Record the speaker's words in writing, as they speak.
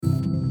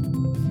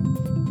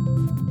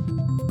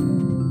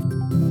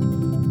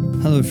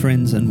Hello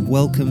friends, and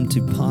welcome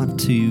to part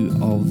 2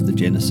 of the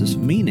Genesis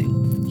of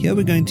Meaning. Here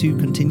we're going to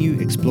continue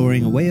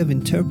exploring a way of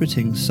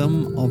interpreting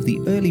some of the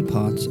early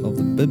parts of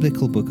the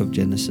biblical book of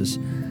Genesis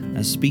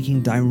as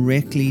speaking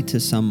directly to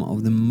some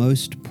of the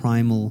most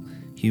primal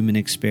human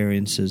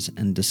experiences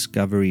and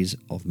discoveries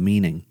of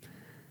meaning.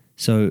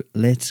 So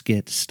let's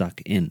get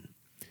stuck in.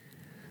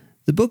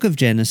 The book of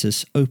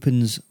Genesis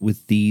opens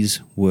with these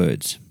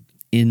words,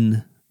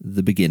 "In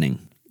the beginning."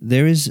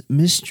 There is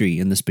mystery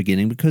in this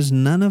beginning because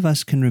none of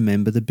us can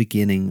remember the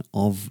beginning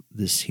of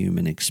this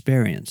human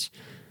experience.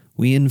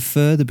 We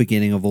infer the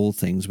beginning of all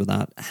things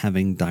without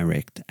having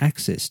direct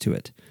access to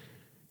it.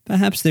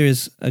 Perhaps there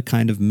is a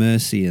kind of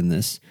mercy in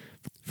this.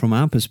 From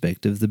our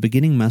perspective, the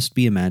beginning must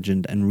be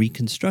imagined and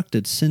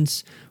reconstructed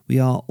since we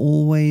are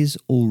always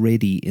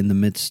already in the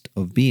midst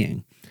of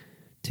being.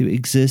 To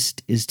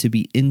exist is to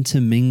be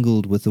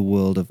intermingled with the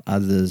world of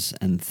others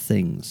and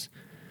things.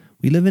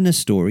 We live in a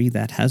story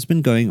that has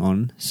been going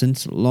on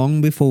since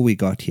long before we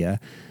got here,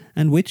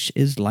 and which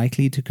is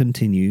likely to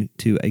continue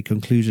to a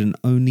conclusion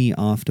only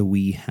after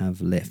we have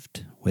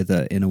left,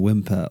 whether in a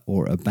whimper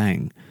or a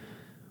bang.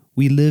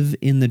 We live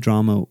in the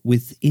drama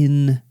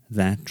within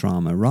that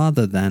drama,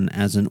 rather than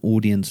as an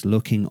audience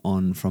looking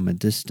on from a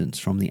distance,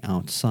 from the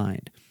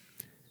outside.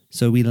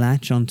 So we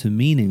latch onto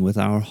meaning with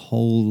our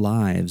whole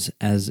lives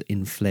as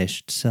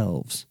enfleshed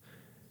selves.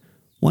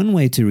 One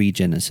way to read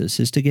Genesis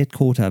is to get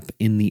caught up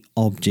in the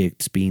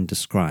objects being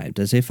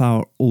described, as if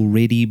our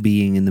already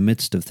being in the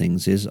midst of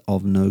things is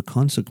of no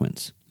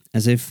consequence,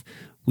 as if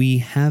we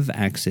have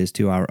access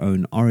to our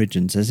own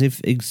origins, as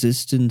if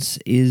existence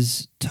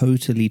is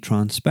totally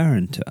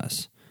transparent to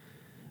us.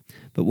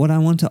 But what I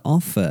want to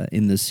offer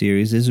in this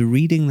series is a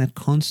reading that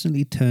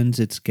constantly turns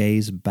its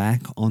gaze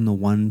back on the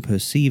one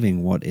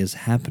perceiving what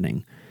is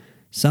happening.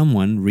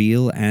 Someone,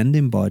 real and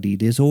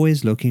embodied, is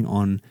always looking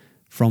on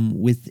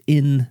from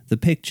within the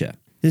picture.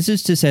 This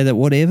is to say that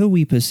whatever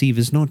we perceive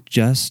is not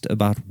just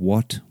about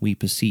what we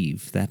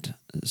perceive, that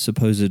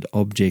supposed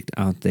object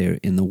out there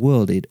in the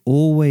world. It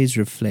always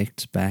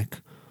reflects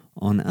back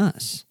on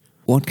us.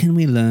 What can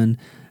we learn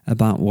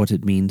about what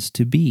it means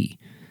to be?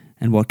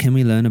 And what can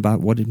we learn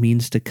about what it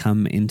means to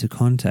come into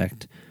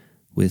contact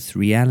with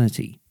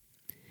reality?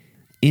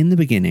 In the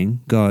beginning,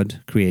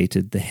 God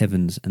created the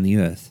heavens and the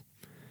earth.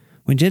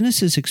 When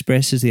Genesis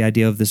expresses the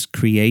idea of this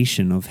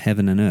creation of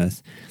heaven and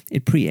earth,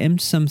 it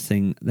preempts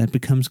something that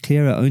becomes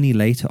clearer only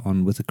later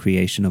on with the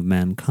creation of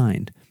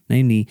mankind,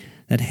 namely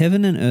that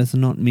heaven and earth are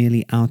not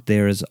merely out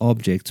there as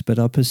objects, but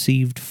are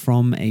perceived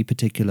from a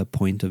particular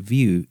point of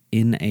view,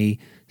 in a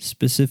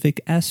specific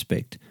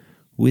aspect,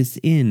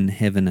 within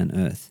heaven and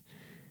earth.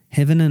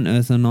 Heaven and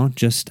earth are not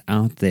just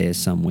out there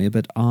somewhere,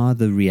 but are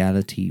the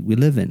reality we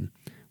live in.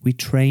 We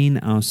train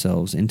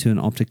ourselves into an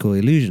optical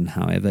illusion,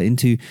 however,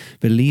 into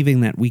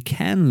believing that we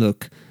can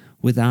look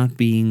without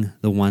being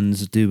the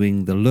ones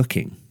doing the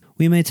looking.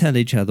 We may tell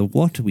each other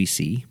what we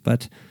see,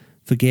 but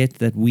forget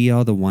that we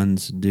are the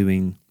ones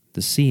doing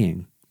the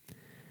seeing.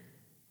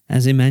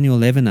 As Emmanuel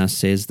Levinas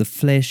says, the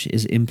flesh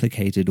is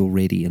implicated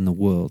already in the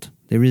world.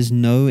 There is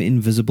no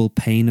invisible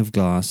pane of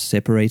glass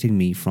separating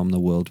me from the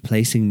world,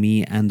 placing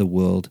me and the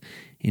world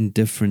in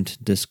different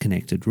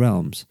disconnected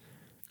realms.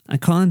 I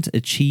can't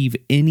achieve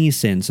any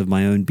sense of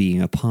my own being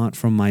apart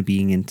from my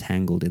being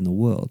entangled in the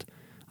world.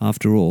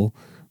 After all,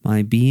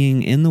 my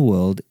being in the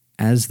world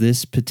as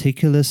this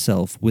particular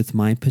self with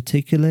my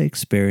particular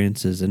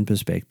experiences and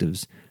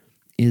perspectives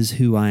is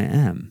who I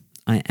am.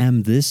 I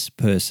am this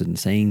person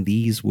saying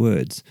these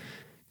words,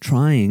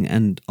 trying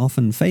and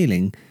often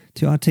failing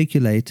to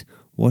articulate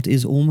what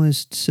is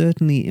almost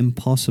certainly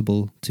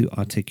impossible to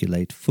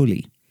articulate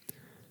fully.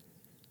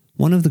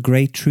 One of the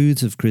great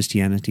truths of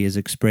Christianity is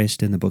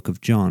expressed in the book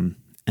of John,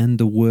 and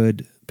the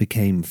Word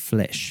became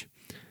flesh.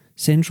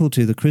 Central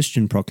to the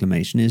Christian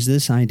proclamation is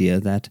this idea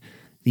that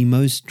the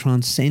most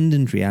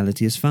transcendent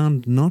reality is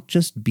found not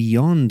just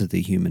beyond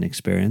the human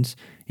experience,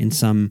 in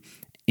some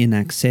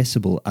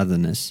inaccessible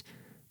otherness,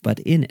 but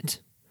in it,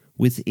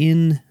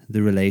 within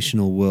the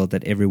relational world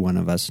that every one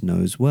of us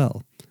knows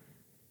well.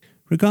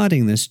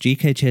 Regarding this,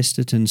 G.K.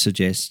 Chesterton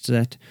suggests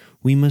that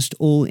we must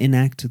all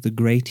enact the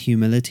great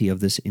humility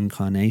of this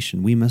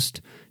incarnation. We must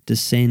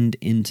descend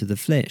into the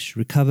flesh,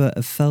 recover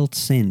a felt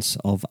sense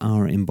of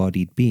our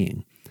embodied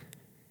being.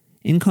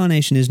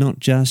 Incarnation is not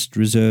just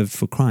reserved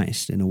for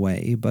Christ in a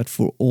way, but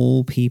for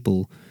all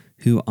people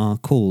who are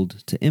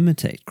called to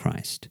imitate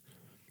Christ.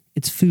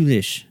 It's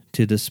foolish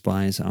to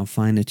despise our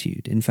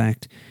finitude. In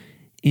fact,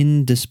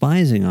 in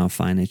despising our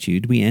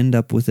finitude, we end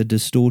up with a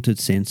distorted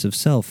sense of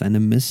self and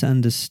a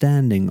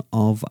misunderstanding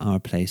of our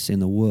place in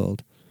the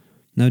world.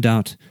 No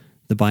doubt,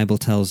 the Bible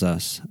tells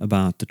us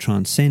about the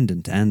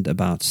transcendent and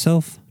about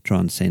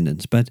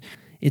self-transcendence, but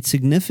it's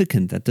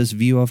significant that this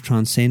view of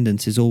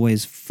transcendence is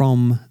always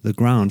from the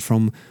ground,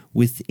 from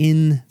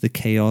within the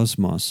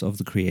chaosmos of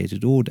the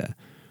created order,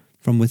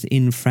 from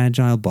within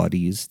fragile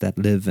bodies that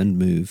live and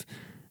move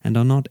and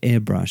are not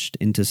airbrushed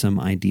into some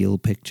ideal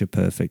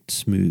picture-perfect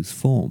smooth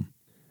form.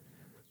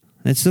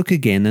 Let's look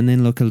again and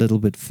then look a little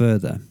bit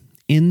further.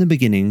 In the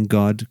beginning,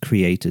 God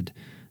created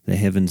the the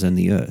heavens and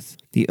the earth.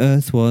 The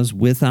earth was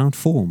without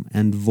form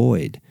and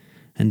void,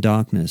 and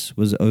darkness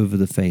was over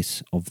the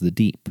face of the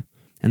deep,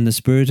 and the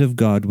Spirit of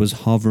God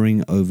was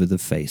hovering over the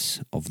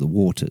face of the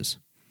waters.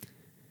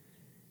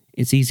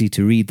 It's easy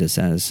to read this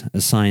as a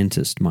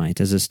scientist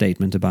might, as a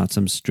statement about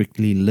some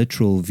strictly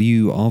literal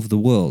view of the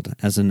world,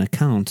 as an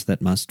account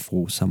that must,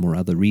 for some or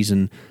other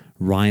reason,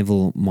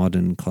 rival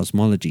modern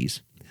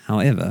cosmologies.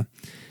 However,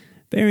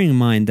 bearing in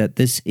mind that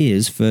this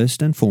is,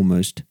 first and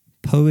foremost,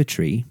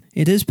 poetry,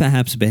 it is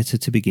perhaps better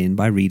to begin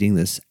by reading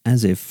this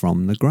as if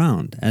from the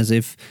ground, as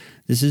if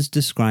this is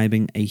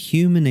describing a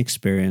human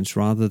experience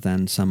rather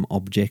than some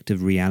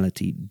objective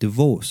reality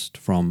divorced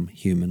from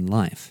human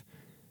life.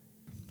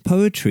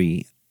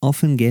 Poetry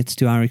often gets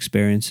to our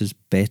experiences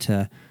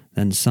better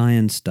than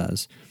science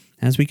does,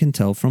 as we can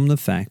tell from the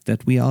fact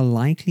that we are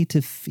likely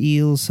to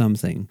feel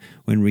something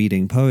when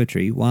reading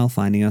poetry while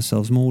finding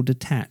ourselves more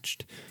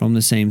detached from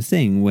the same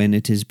thing when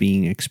it is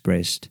being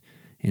expressed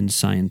in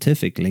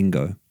scientific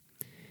lingo.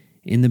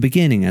 In the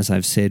beginning, as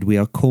I've said, we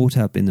are caught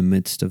up in the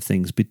midst of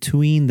things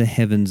between the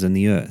heavens and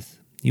the earth.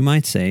 You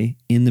might say,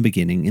 in the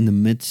beginning, in the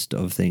midst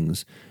of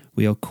things,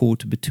 we are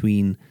caught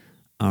between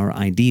our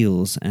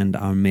ideals and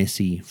our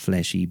messy,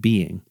 fleshy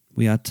being.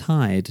 We are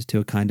tied to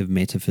a kind of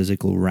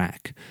metaphysical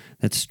rack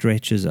that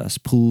stretches us,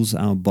 pulls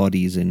our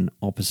bodies in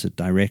opposite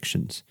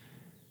directions.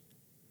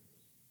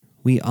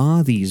 We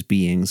are these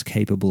beings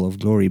capable of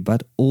glory,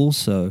 but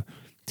also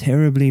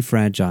terribly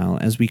fragile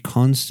as we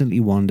constantly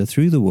wander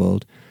through the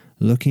world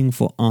looking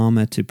for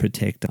armor to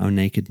protect our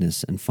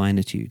nakedness and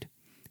finitude.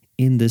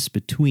 In this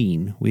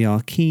between, we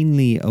are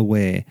keenly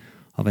aware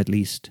of at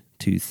least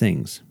two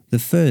things. The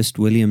first,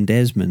 William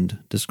Desmond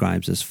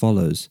describes as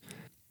follows: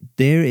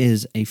 there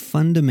is a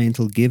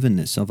fundamental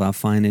givenness of our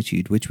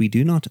finitude which we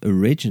do not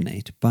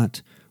originate,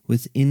 but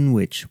within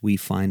which we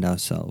find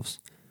ourselves.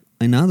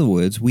 In other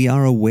words, we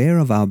are aware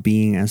of our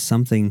being as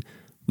something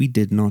we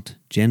did not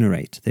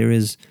generate. There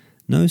is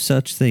no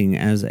such thing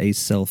as a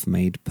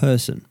self-made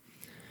person.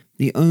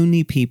 The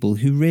only people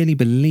who really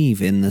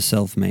believe in the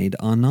self-made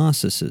are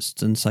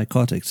narcissists and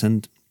psychotics,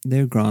 and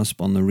their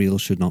grasp on the real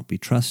should not be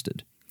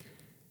trusted.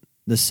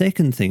 The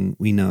second thing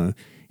we know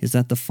is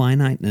that the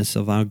finiteness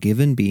of our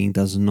given being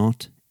does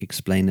not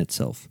explain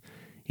itself.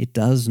 It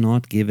does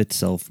not give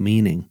itself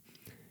meaning.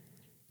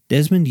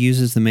 Desmond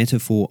uses the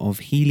metaphor of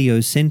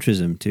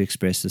heliocentrism to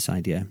express this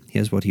idea.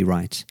 Here's what he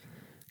writes: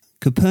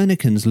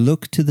 Copernicans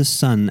look to the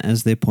sun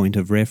as their point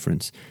of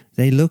reference.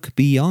 They look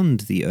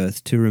beyond the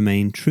earth to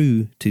remain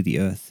true to the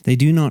earth. They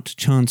do not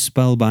chant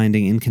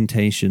spellbinding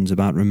incantations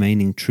about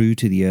remaining true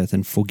to the earth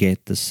and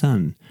forget the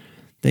sun.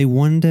 They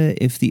wonder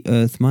if the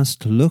earth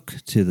must look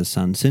to the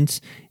sun, since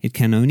it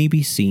can only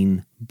be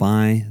seen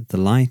by the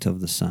light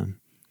of the sun.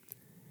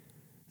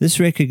 This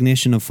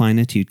recognition of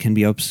finitude can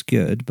be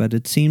obscured, but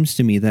it seems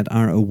to me that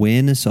our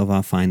awareness of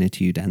our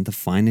finitude and the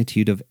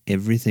finitude of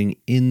everything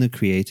in the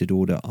created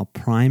order are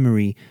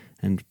primary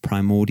and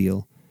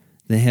primordial.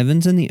 The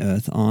heavens and the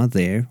earth are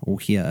there, or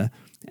here,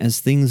 as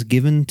things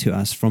given to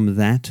us from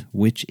that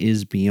which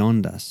is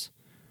beyond us.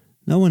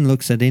 No one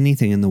looks at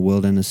anything in the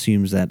world and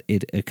assumes that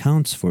it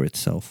accounts for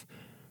itself.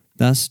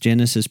 Thus,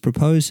 Genesis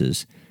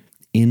proposes,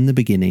 in the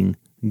beginning,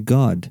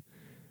 God.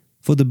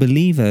 For the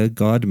believer,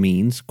 God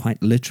means,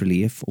 quite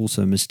literally, if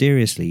also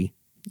mysteriously,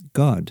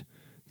 God,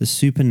 the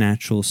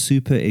supernatural,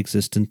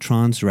 super-existent,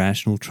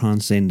 trans-rational,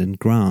 transcendent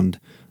ground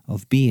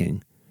of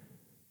being.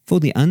 For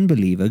the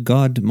unbeliever,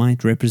 God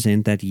might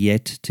represent that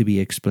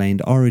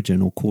yet-to-be-explained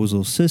origin or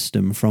causal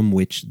system from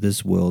which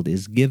this world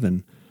is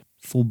given.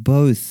 For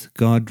both,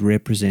 God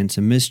represents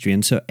a mystery,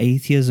 and so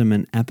atheism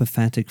and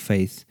apophatic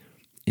faith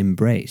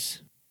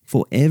embrace.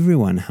 For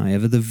everyone,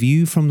 however, the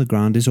view from the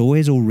ground is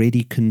always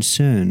already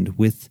concerned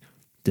with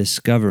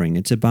discovering.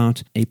 It's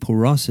about a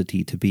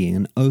porosity to being,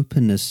 an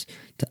openness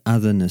to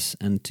otherness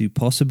and to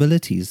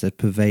possibilities that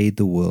pervade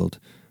the world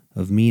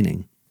of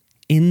meaning.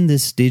 In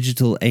this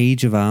digital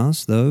age of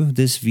ours, though,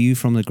 this view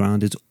from the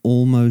ground is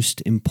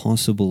almost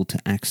impossible to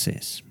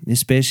access,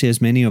 especially as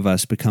many of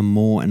us become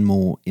more and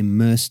more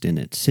immersed in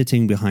it,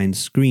 sitting behind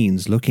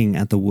screens, looking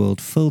at the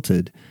world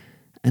filtered,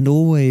 and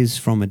always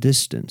from a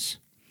distance.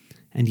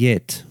 And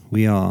yet,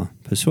 we are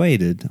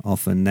persuaded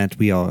often that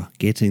we are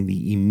getting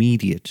the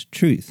immediate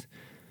truth.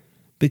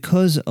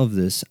 Because of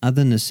this,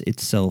 otherness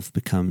itself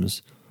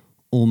becomes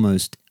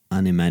almost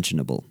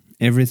unimaginable.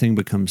 Everything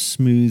becomes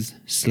smooth,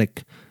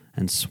 slick,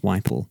 and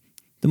swipeable.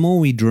 The more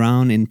we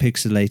drown in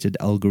pixelated,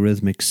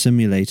 algorithmic,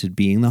 simulated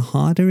being, the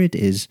harder it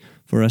is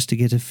for us to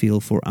get a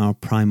feel for our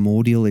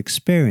primordial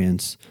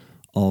experience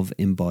of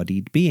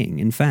embodied being.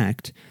 In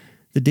fact,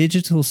 the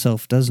digital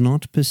self does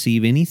not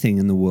perceive anything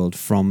in the world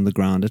from the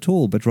ground at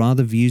all, but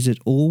rather views it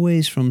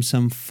always from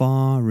some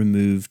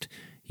far-removed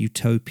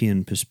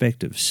utopian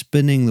perspective,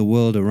 spinning the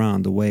world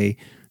around the way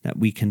that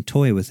we can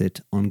toy with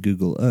it on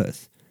Google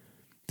Earth.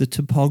 The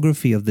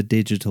topography of the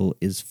digital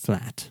is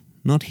flat,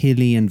 not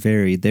hilly and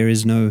varied. There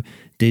is no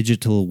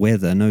digital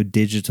weather, no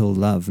digital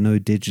love, no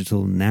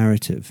digital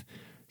narrative,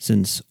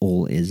 since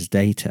all is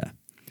data.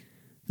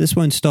 This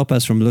won't stop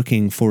us from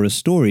looking for a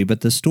story,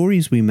 but the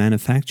stories we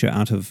manufacture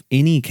out of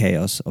any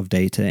chaos of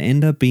data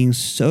end up being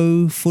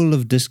so full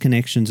of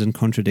disconnections and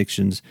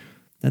contradictions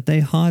that they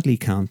hardly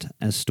count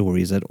as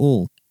stories at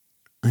all.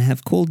 I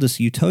have called this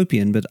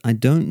utopian, but I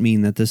don't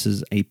mean that this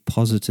is a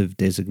positive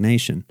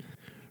designation.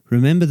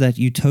 Remember that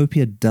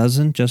utopia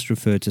doesn't just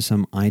refer to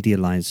some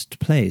idealized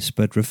place,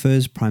 but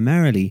refers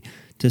primarily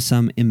to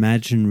some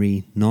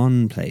imaginary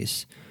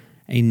non-place,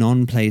 a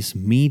non-place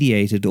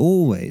mediated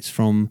always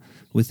from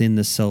within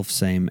the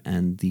self-same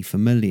and the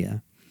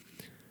familiar.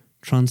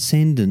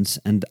 Transcendence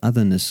and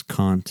otherness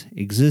can't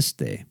exist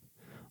there.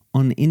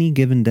 On any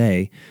given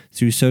day,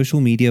 through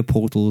social media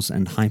portals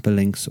and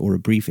hyperlinks or a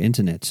brief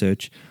internet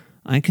search,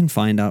 I can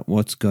find out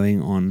what's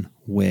going on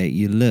where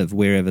you live,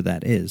 wherever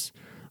that is.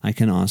 I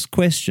can ask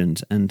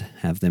questions and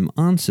have them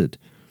answered.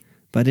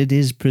 But it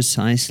is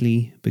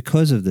precisely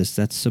because of this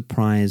that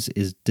surprise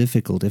is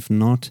difficult, if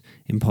not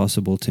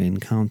impossible, to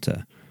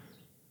encounter.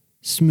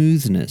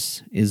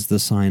 Smoothness is the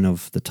sign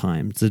of the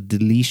times, the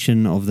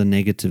deletion of the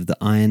negative, the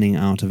ironing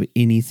out of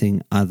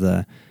anything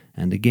other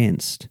and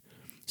against.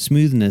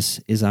 Smoothness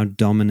is our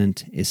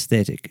dominant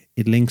aesthetic.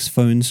 It links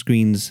phone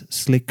screens,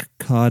 slick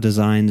car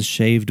designs,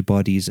 shaved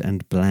bodies,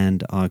 and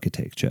bland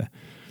architecture.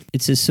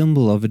 It's a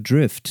symbol of a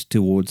drift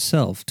towards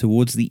self,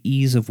 towards the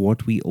ease of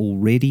what we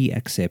already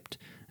accept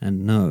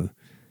and know.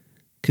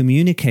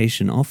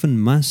 Communication often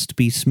must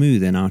be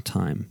smooth in our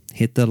time.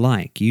 Hit the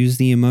like, use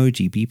the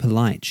emoji, be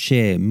polite,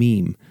 share,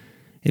 meme.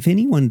 If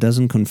anyone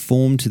doesn't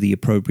conform to the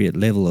appropriate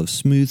level of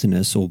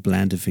smoothness or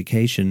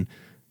blandification,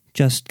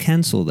 just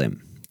cancel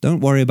them. Don't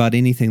worry about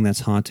anything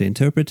that's hard to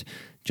interpret,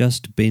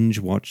 just binge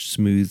watch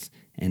smooth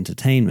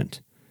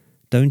entertainment.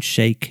 Don't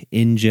shake,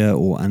 injure,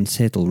 or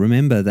unsettle.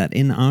 Remember that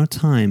in our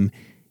time,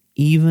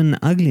 even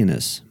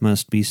ugliness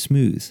must be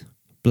smooth.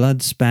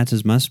 Blood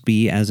spatters must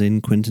be, as in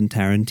Quentin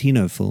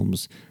Tarantino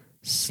films,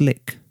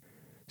 slick.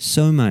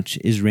 So much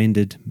is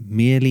rendered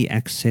merely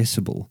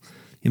accessible.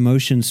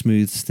 Emotion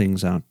smooths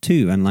things out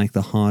too, unlike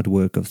the hard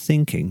work of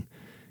thinking.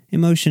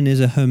 Emotion is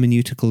a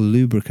hermeneutical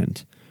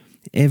lubricant.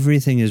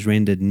 Everything is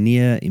rendered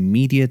near,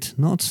 immediate,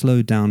 not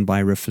slowed down by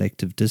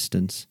reflective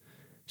distance.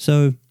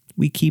 So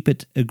we keep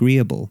it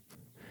agreeable.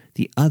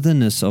 The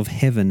otherness of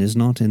heaven is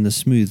not in the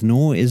smooth,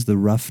 nor is the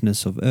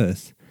roughness of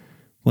earth.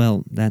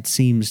 Well, that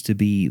seems to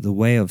be the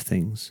way of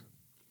things.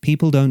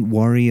 People don't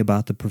worry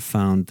about the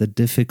profound, the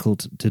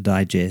difficult to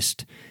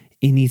digest,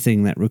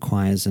 anything that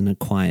requires an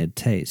acquired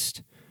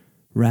taste.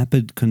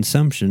 Rapid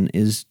consumption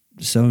is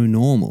so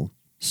normal.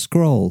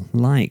 Scroll,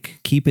 like,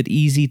 keep it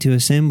easy to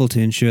assemble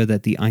to ensure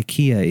that the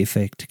IKEA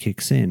effect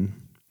kicks in.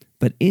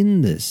 But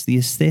in this, the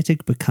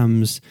aesthetic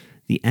becomes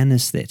the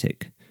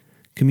anesthetic.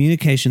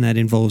 Communication that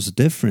involves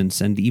difference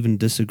and even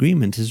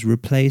disagreement is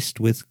replaced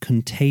with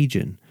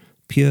contagion,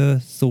 pure,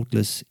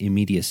 thoughtless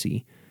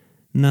immediacy.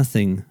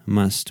 Nothing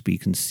must be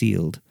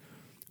concealed.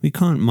 We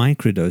can't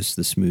microdose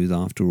the smooth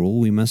after all.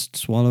 We must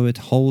swallow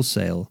it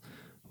wholesale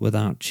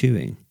without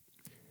chewing.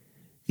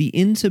 The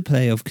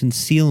interplay of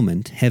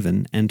concealment,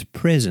 heaven, and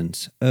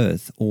presence,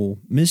 earth, or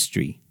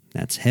mystery,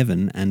 that's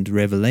heaven, and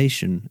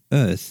revelation,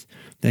 earth,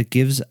 that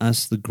gives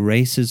us the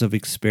graces of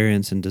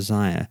experience and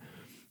desire,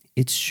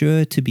 it's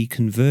sure to be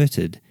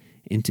converted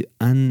into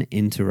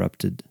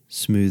uninterrupted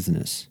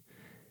smoothness.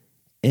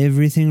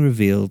 Everything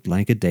revealed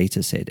like a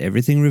data set,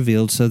 everything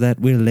revealed so that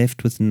we're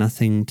left with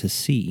nothing to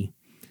see.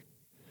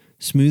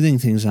 Smoothing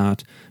things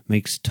out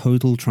makes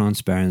total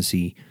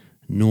transparency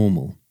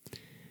normal.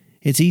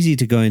 It's easy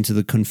to go into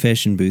the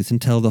confession booth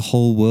and tell the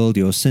whole world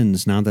your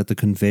sins now that the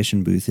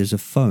confession booth is a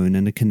phone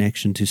and a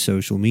connection to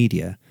social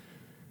media.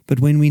 But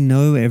when we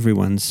know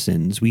everyone's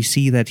sins, we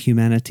see that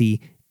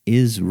humanity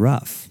is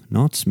rough,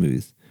 not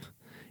smooth.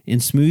 In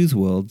smooth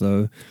world,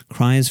 though,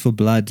 cries for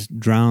blood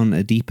drown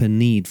a deeper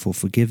need for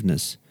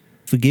forgiveness.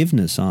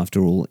 Forgiveness,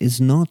 after all,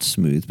 is not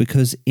smooth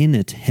because in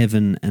it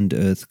heaven and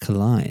earth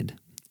collide,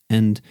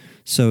 and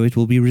so it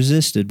will be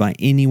resisted by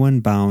anyone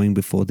bowing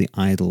before the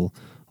idol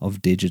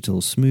of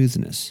digital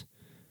smoothness.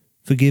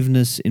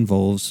 Forgiveness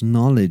involves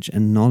knowledge,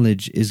 and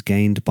knowledge is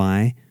gained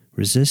by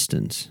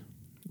resistance.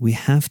 We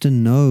have to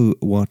know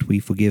what we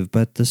forgive,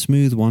 but the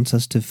smooth wants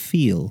us to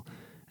feel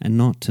and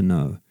not to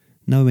know.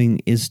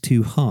 Knowing is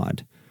too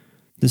hard.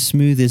 The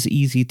smooth is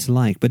easy to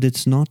like, but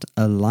it's not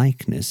a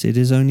likeness. It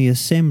is only a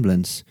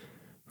semblance.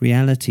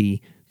 Reality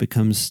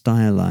becomes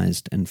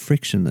stylized and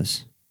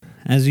frictionless.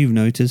 As you've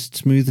noticed,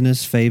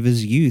 smoothness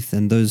favors youth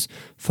and those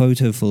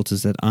photo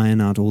filters that iron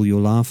out all your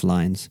laugh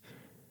lines.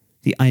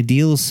 The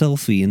ideal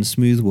selfie in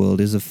smooth world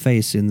is a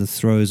face in the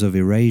throes of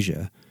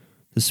erasure.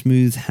 The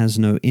smooth has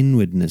no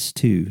inwardness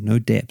too, no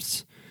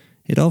depths.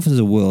 It offers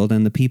a world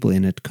and the people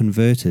in it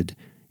converted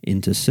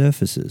into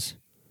surfaces.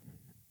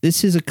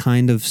 This is a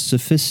kind of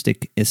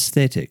sophistic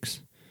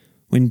aesthetics.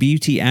 When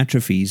beauty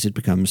atrophies, it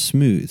becomes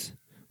smooth.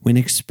 When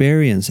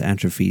experience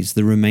atrophies,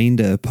 the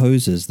remainder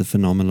opposes the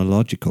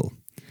phenomenological.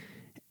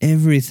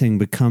 Everything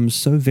becomes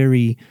so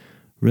very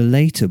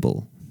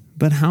relatable.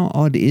 But how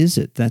odd is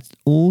it that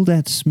all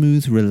that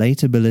smooth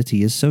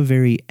relatability is so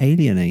very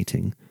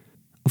alienating?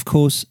 Of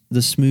course,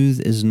 the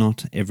smooth is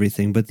not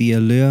everything, but the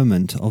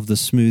allurement of the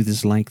smooth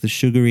is like the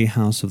sugary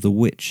house of the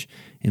witch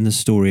in the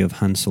story of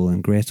Hansel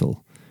and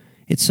Gretel.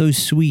 It's so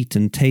sweet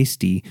and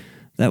tasty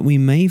that we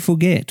may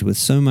forget, with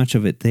so much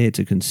of it there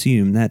to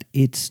consume, that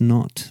it's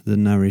not the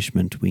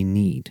nourishment we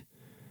need.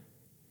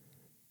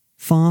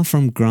 Far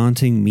from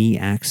granting me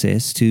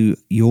access to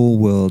your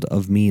world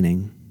of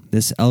meaning,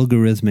 this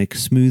algorithmic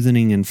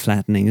smoothening and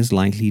flattening is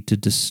likely to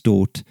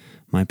distort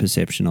my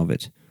perception of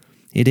it.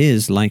 It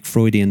is, like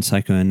Freudian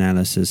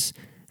psychoanalysis,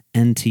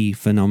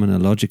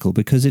 anti-phenomenological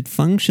because it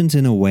functions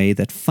in a way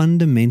that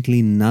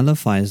fundamentally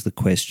nullifies the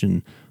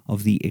question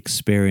of the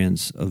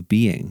experience of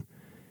being.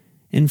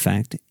 In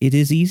fact, it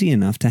is easy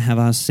enough to have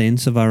our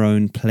sense of our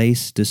own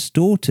place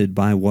distorted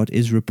by what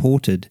is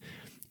reported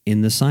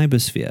in the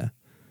cybersphere.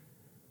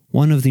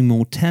 One of the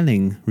more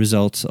telling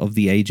results of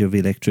the age of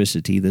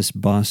electricity, this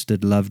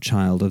bastard love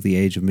child of the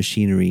age of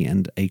machinery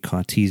and a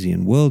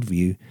Cartesian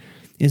worldview,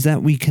 is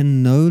that we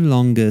can no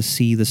longer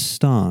see the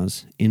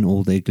stars in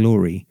all their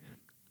glory.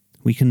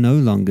 We can no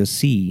longer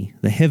see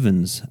the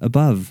heavens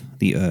above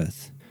the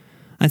earth.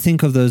 I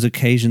think of those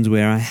occasions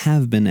where I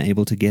have been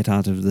able to get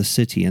out of the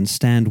city and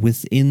stand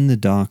within the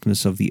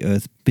darkness of the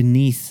earth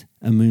beneath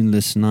a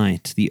moonless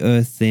night. The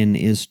earth then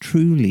is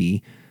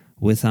truly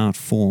without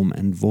form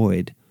and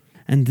void.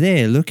 And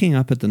there, looking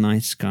up at the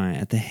night sky,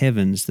 at the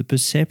heavens, the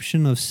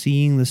perception of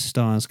seeing the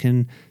stars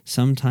can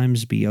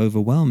sometimes be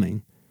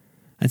overwhelming.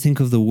 I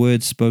think of the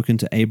words spoken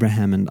to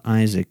Abraham and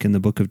Isaac in the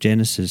book of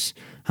Genesis,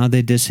 how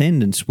their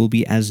descendants will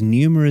be as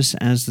numerous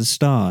as the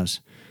stars,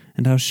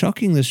 and how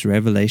shocking this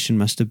revelation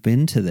must have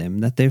been to them,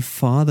 that their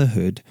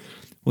fatherhood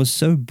was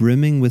so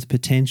brimming with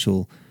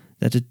potential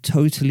that it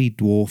totally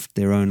dwarfed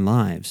their own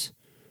lives.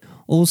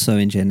 Also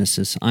in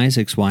Genesis,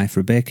 Isaac's wife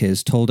Rebekah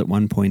is told at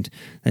one point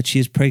that she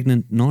is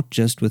pregnant not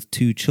just with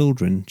 2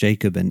 children,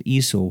 Jacob and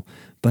Esau,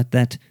 but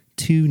that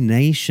 2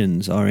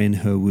 nations are in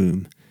her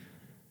womb.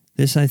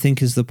 This, I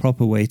think, is the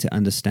proper way to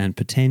understand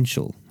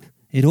potential.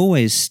 It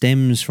always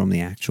stems from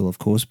the actual, of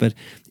course, but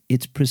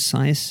its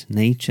precise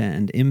nature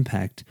and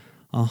impact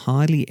are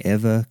hardly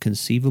ever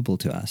conceivable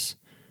to us.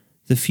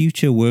 The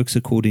future works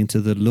according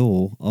to the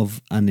law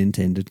of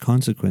unintended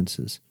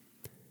consequences.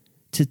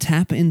 To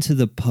tap into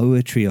the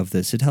poetry of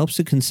this, it helps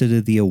to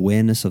consider the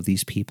awareness of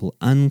these people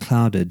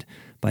unclouded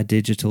by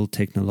digital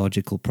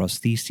technological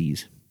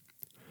prostheses.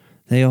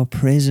 They are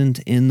present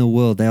in the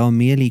world. They are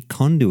merely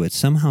conduits,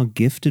 somehow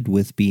gifted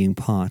with being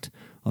part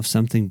of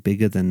something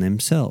bigger than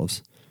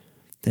themselves.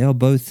 They are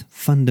both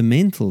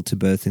fundamental to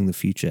birthing the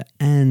future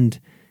and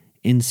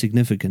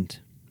insignificant.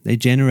 They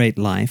generate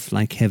life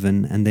like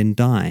heaven and then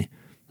die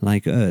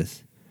like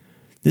earth.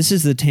 This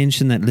is the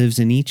tension that lives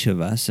in each of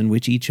us and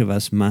which each of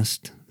us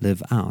must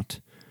live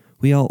out.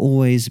 We are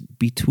always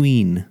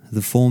between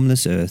the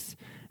formless earth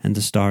and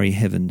the starry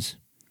heavens.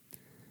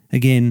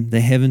 Again,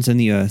 the heavens and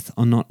the earth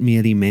are not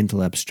merely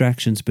mental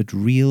abstractions, but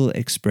real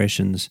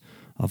expressions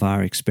of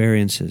our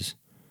experiences.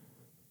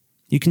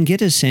 You can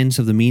get a sense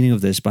of the meaning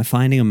of this by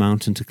finding a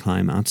mountain to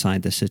climb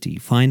outside the city.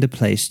 Find a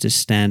place to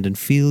stand and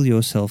feel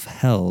yourself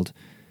held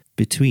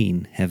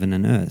between heaven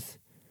and earth.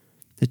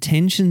 The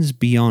tensions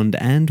beyond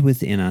and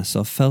within us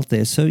are felt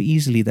there so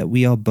easily that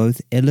we are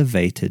both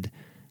elevated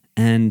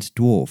and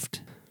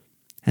dwarfed,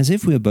 as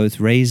if we are both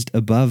raised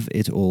above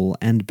it all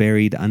and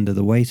buried under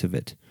the weight of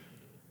it.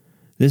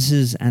 This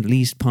is at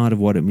least part of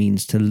what it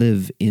means to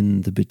live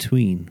in the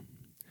between.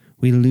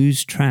 We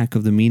lose track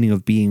of the meaning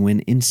of being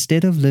when,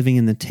 instead of living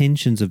in the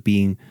tensions of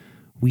being,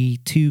 we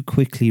too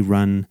quickly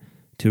run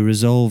to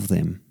resolve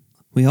them.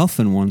 We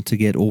often want to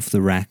get off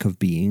the rack of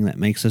being that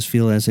makes us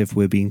feel as if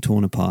we're being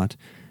torn apart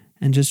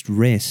and just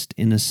rest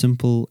in a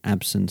simple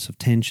absence of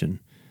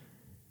tension.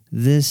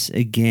 This,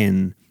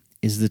 again,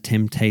 is the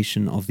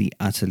temptation of the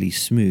utterly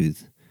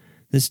smooth.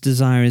 This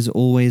desire is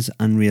always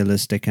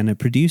unrealistic, and it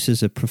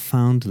produces a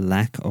profound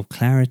lack of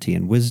clarity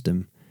and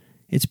wisdom.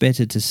 It's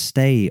better to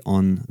stay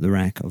on the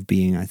rack of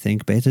being, I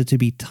think, better to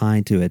be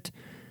tied to it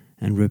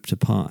and ripped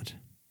apart.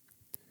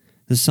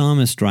 The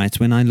psalmist writes,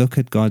 "When I look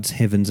at God's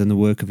heavens and the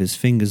work of his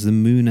fingers, the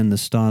moon and the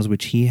stars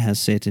which he has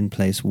set in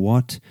place,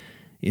 what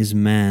is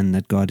man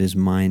that God is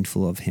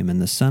mindful of him,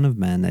 and the Son of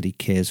Man that he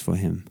cares for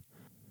him?"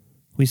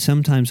 We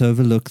sometimes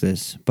overlook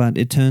this, but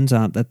it turns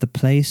out that the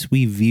place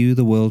we view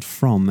the world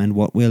from and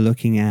what we're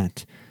looking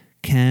at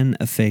can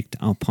affect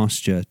our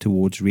posture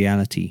towards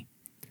reality.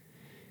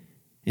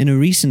 In a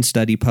recent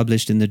study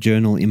published in the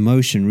journal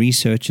Emotion,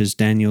 researchers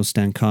Daniel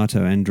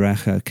Stancato and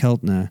Dracha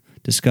Keltner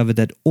discovered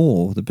that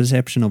awe, the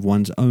perception of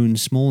one's own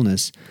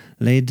smallness,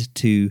 led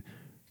to,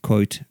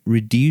 quote,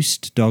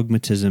 reduced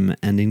dogmatism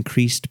and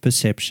increased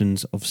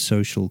perceptions of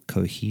social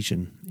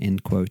cohesion,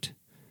 end quote.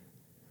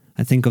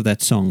 I think of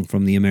that song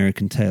from The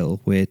American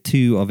Tale, where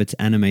 2 of its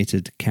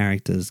animated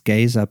characters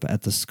gaze up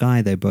at the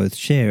sky they both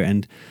share,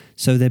 and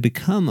so they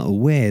become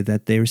aware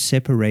that their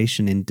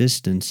separation in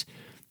distance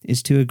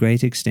is to a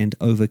great extent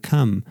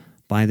overcome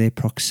by their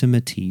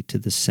proximity to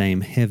the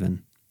same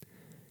heaven.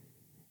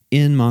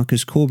 Ian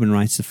Marcus Corbin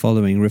writes the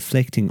following,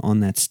 reflecting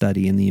on that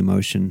study in the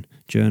Emotion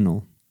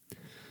Journal.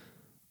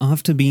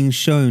 After being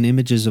shown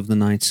images of the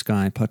night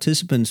sky,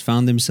 participants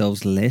found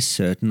themselves less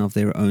certain of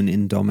their own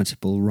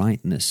indomitable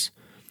rightness,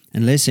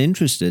 and less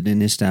interested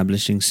in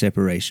establishing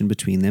separation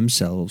between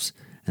themselves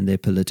and their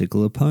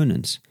political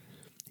opponents.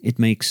 It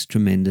makes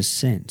tremendous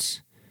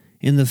sense.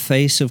 In the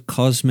face of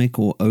cosmic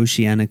or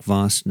oceanic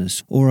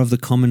vastness, or of the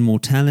common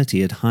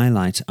mortality, it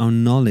highlights our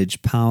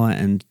knowledge, power,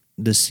 and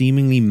the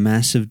seemingly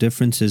massive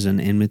differences and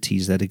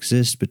enmities that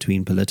exist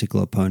between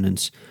political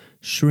opponents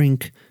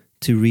shrink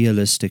to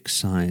realistic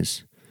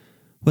size.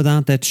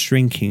 Without that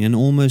shrinking, an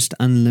almost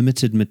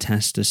unlimited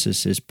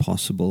metastasis is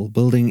possible,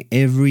 building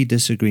every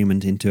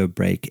disagreement into a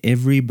break,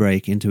 every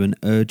break into an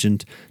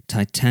urgent,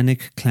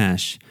 titanic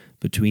clash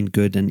between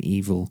good and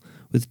evil,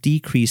 with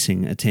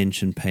decreasing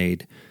attention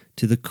paid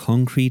to the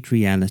concrete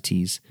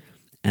realities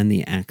and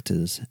the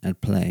actors at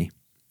play.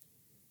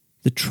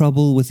 The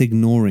trouble with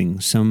ignoring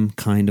some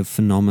kind of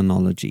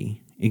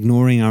phenomenology,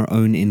 ignoring our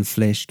own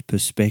infleshed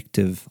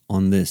perspective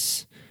on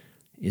this,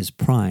 is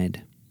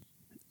pride.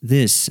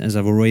 This, as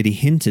I've already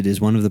hinted, is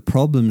one of the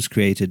problems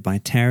created by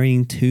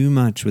tarrying too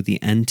much with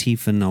the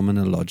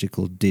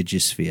anti-phenomenological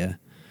digisphere.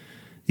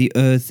 The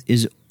earth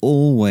is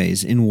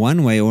always, in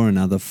one way or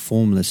another,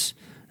 formless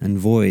and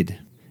void.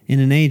 In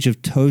an age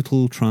of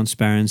total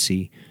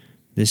transparency,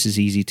 this is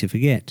easy to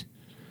forget.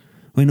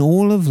 When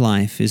all of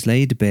life is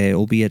laid bare,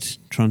 albeit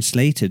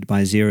translated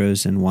by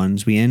zeros and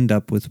ones, we end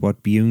up with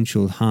what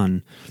Byung-Chul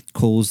Han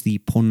calls the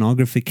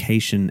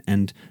pornographication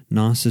and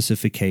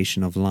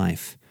narcissification of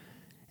life.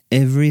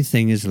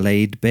 Everything is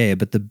laid bare,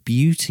 but the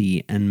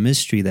beauty and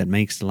mystery that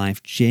makes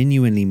life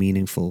genuinely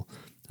meaningful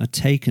are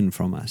taken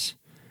from us.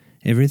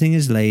 Everything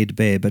is laid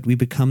bare, but we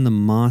become the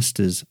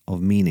masters of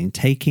meaning,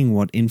 taking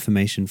what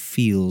information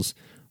feels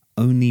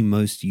only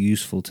most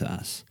useful to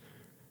us.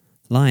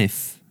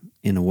 Life,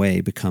 in a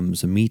way,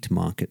 becomes a meat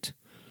market.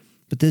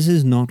 But this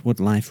is not what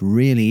life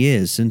really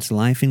is, since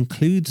life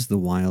includes the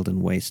wild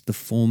and waste, the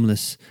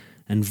formless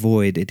and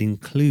void. It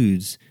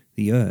includes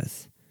the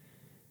earth.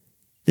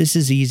 This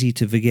is easy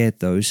to forget,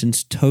 though,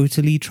 since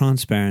totally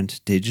transparent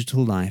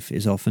digital life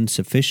is often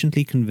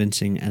sufficiently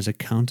convincing as a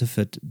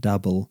counterfeit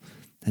double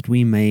that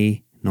we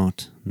may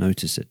not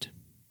notice it.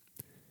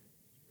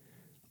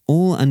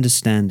 All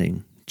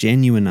understanding,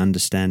 genuine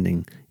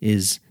understanding,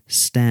 is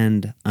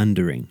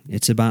stand-undering.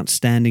 It's about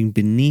standing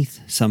beneath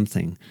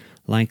something,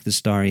 like the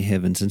starry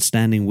heavens, and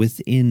standing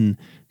within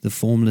the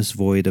formless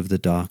void of the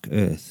dark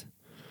earth.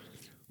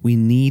 We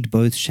need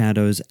both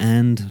shadows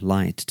and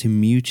light to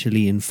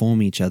mutually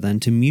inform each other and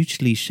to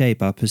mutually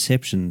shape our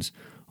perceptions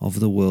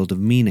of the world of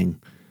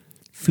meaning.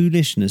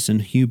 Foolishness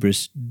and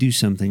hubris do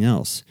something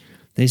else.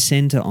 They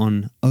center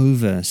on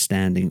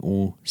overstanding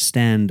or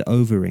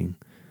stand-overing.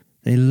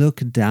 They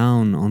look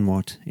down on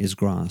what is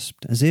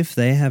grasped, as if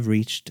they have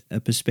reached a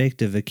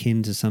perspective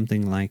akin to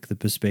something like the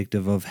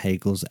perspective of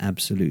Hegel's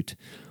absolute,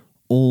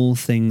 all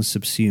things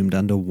subsumed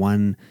under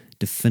one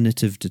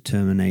definitive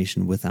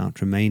determination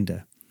without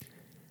remainder.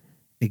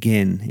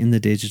 Again, in the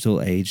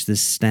digital age,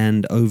 this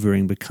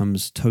stand-overing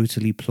becomes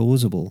totally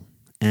plausible.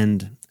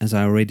 And, as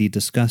I already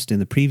discussed in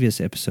the previous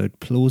episode,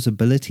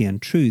 plausibility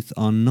and truth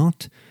are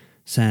not,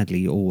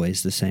 sadly,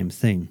 always the same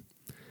thing.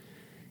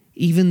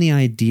 Even the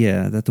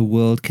idea that the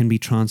world can be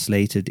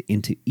translated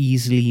into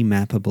easily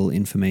mappable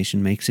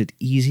information makes it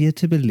easier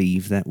to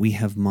believe that we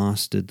have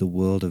mastered the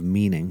world of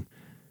meaning.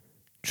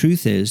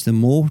 Truth is, the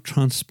more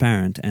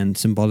transparent and,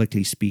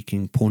 symbolically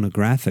speaking,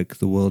 pornographic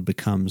the world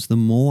becomes, the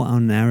more our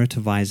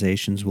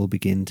narrativizations will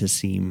begin to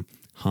seem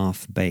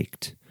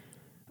half-baked.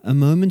 A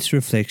moment's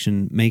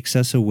reflection makes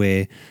us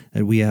aware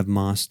that we have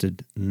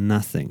mastered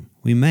nothing.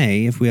 We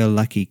may, if we are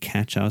lucky,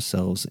 catch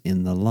ourselves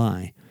in the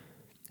lie.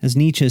 As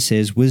Nietzsche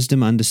says,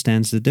 wisdom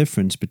understands the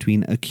difference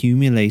between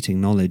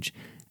accumulating knowledge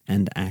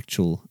and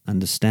actual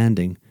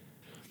understanding.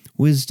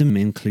 Wisdom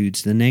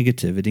includes the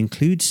negative. It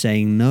includes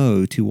saying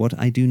no to what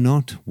I do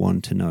not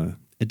want to know,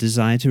 a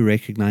desire to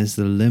recognize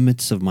the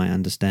limits of my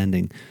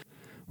understanding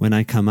when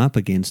I come up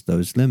against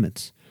those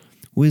limits.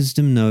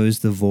 Wisdom knows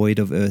the void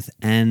of earth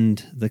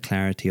and the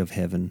clarity of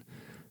heaven.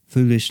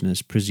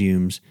 Foolishness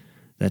presumes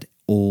that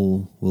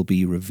all will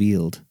be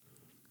revealed.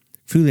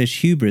 Foolish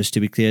hubris, to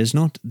be clear, is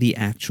not the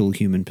actual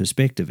human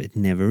perspective. It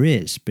never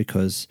is,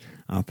 because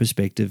our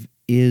perspective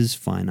is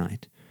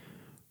finite.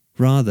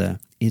 Rather,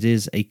 it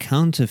is a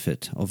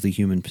counterfeit of the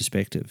human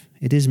perspective.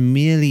 It is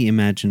merely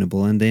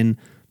imaginable, and then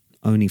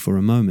only for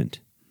a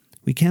moment.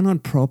 We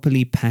cannot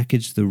properly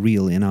package the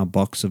real in our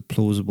box of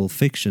plausible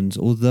fictions,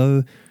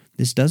 although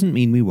this doesn't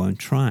mean we won't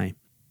try.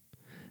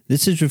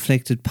 This is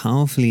reflected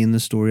powerfully in the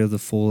story of the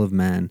fall of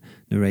man,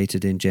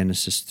 narrated in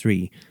Genesis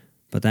 3,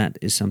 but that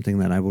is something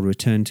that I will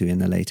return to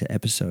in a later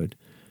episode.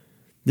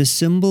 The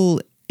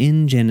symbol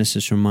in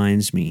Genesis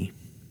reminds me,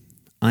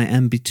 I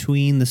am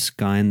between the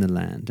sky and the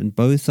land, and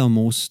both are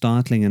more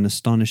startling and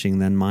astonishing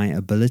than my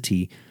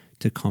ability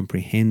to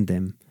comprehend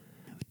them.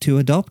 To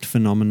adopt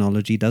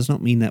phenomenology does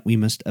not mean that we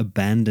must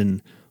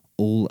abandon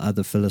all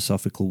other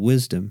philosophical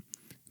wisdom.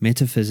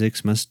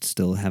 Metaphysics must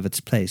still have its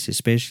place,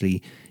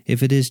 especially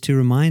if it is to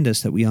remind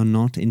us that we are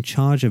not in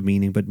charge of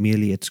meaning, but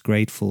merely its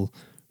grateful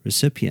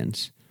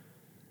recipients.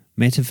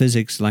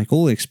 Metaphysics, like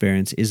all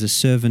experience, is a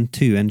servant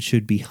to and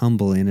should be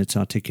humble in its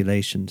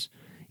articulations.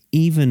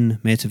 Even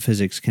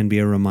metaphysics can be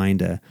a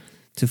reminder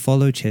to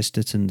follow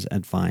Chesterton's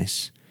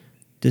advice.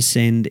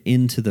 Descend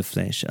into the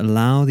flesh,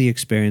 allow the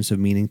experience of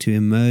meaning to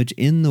emerge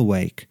in the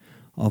wake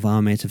of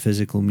our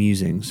metaphysical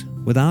musings,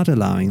 without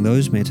allowing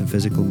those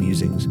metaphysical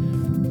musings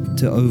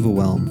to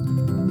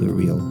overwhelm the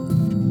real.